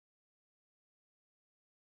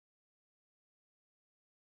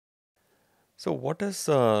So what is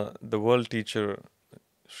the world teacher,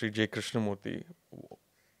 Sri J. Krishnamurti,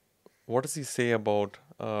 what does he say about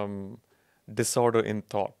disorder in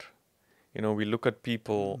thought? We look at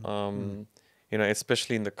people,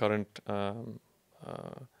 especially in the current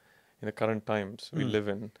times we live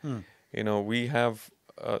in. We have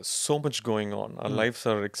so much going on. Our lives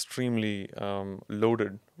are extremely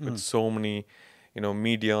loaded with so many,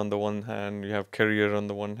 media on the one hand, you have career on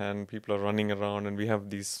the one hand, people are running around, and we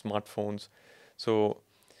have these smartphones. So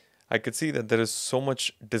I could see that there is so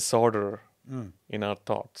much disorder in our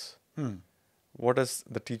thoughts. What does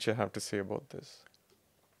the teacher have to say about this?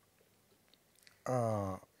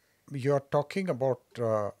 You are talking about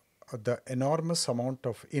the enormous amount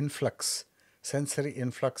of influx, sensory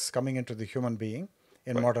influx coming into the human being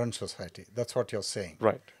in modern society. That's what you're saying.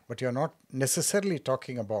 Right. But you're not necessarily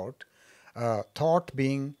talking about thought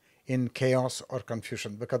being in chaos or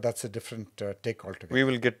confusion, because that's a different take altogether. We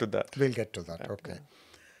will get to that. We'll get to that, okay.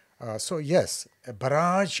 So yes, a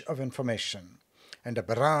barrage of information and a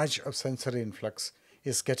barrage of sensory influx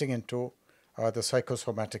is getting into the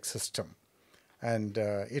psychosomatic system. And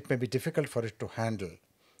it may be difficult for it to handle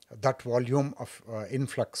that volume of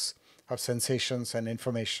influx of sensations and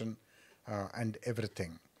information and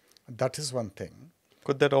everything. That is one thing.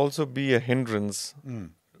 Could that also be a hindrance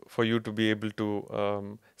for you to be able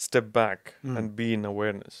to step back and be in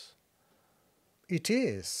awareness? It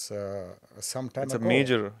is. Some time It's ago, a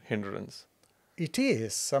major hindrance. It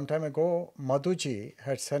is. Some time ago, Madhuji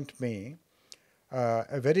had sent me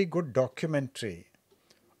a very good documentary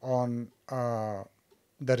on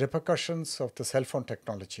the repercussions of the cell phone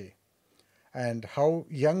technology and how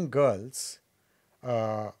young girls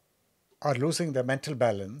are losing their mental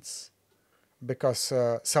balance because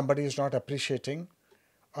somebody is not appreciating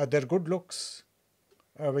their good looks,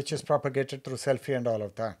 which is propagated through selfie and all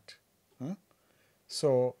of that.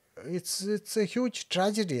 So it's a huge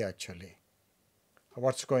tragedy, actually,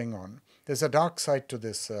 what's going on. There's a dark side to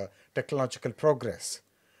this technological progress,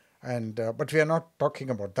 and but we are not talking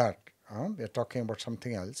about that. We are talking about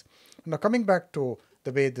something else. Now, coming back to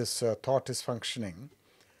the way this thought is functioning,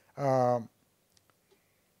 now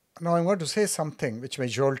I'm going to say something which may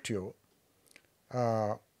jolt you.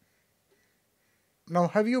 Now,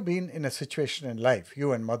 have you been in a situation in life,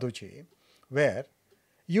 you and Madhuji, where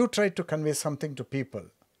you try to convey something to people,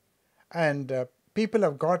 and people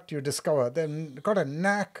have discovered, they've got a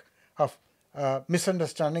knack of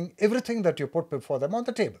misunderstanding everything that you put before them on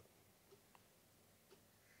the table?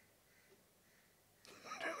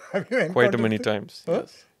 Have you encountered Quite many times,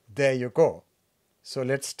 yes. There you go. So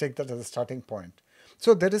let's take that as a starting point.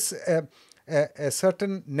 So there is a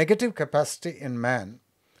certain negative capacity in man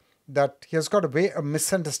that he has got a way of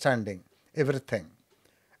misunderstanding everything.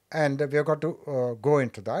 And we have got to go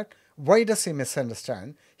into that. Why does he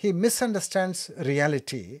misunderstand? He misunderstands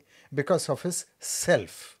reality because of his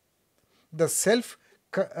self. The self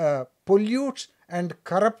pollutes and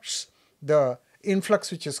corrupts the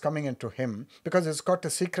influx which is coming into him because it's got a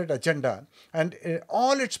secret agenda, and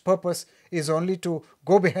all its purpose is only to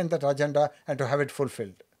go behind that agenda and to have it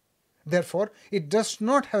fulfilled. Therefore, it does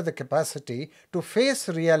not have the capacity to face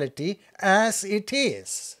reality as it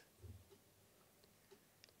is.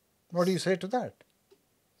 What do you say to that?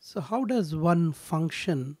 So how does one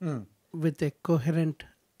function with a coherent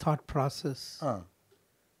thought process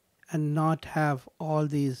and not have all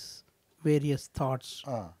these various thoughts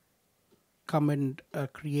come and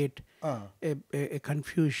create a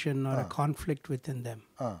confusion or a conflict within them?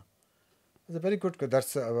 That's a very good.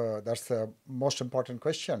 That's the most important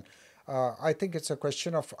question. I think it's a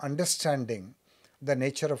question of understanding the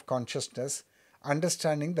nature of consciousness,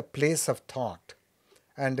 understanding the place of thought.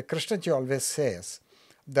 And Krishnaji always says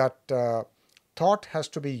that thought has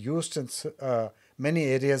to be used in many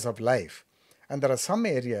areas of life. And there are some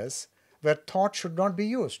areas where thought should not be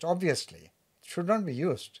used, obviously. It should not be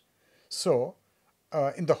used. So,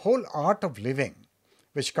 in the whole art of living,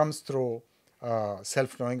 which comes through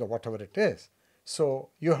self-knowing or whatever it is, so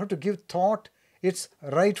you have to give thought its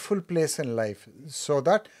rightful place in life so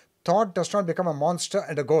that thought does not become a monster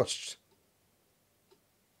and a ghost.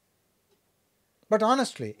 But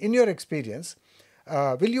honestly, in your experience,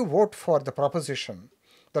 will you vote for the proposition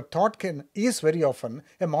that thought is very often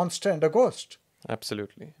a monster and a ghost?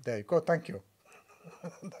 Absolutely. There you go. Thank you.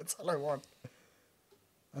 That's all I want.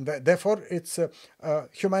 And therefore, it's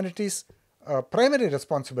humanity's primary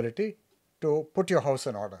responsibility to put your house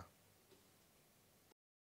in order.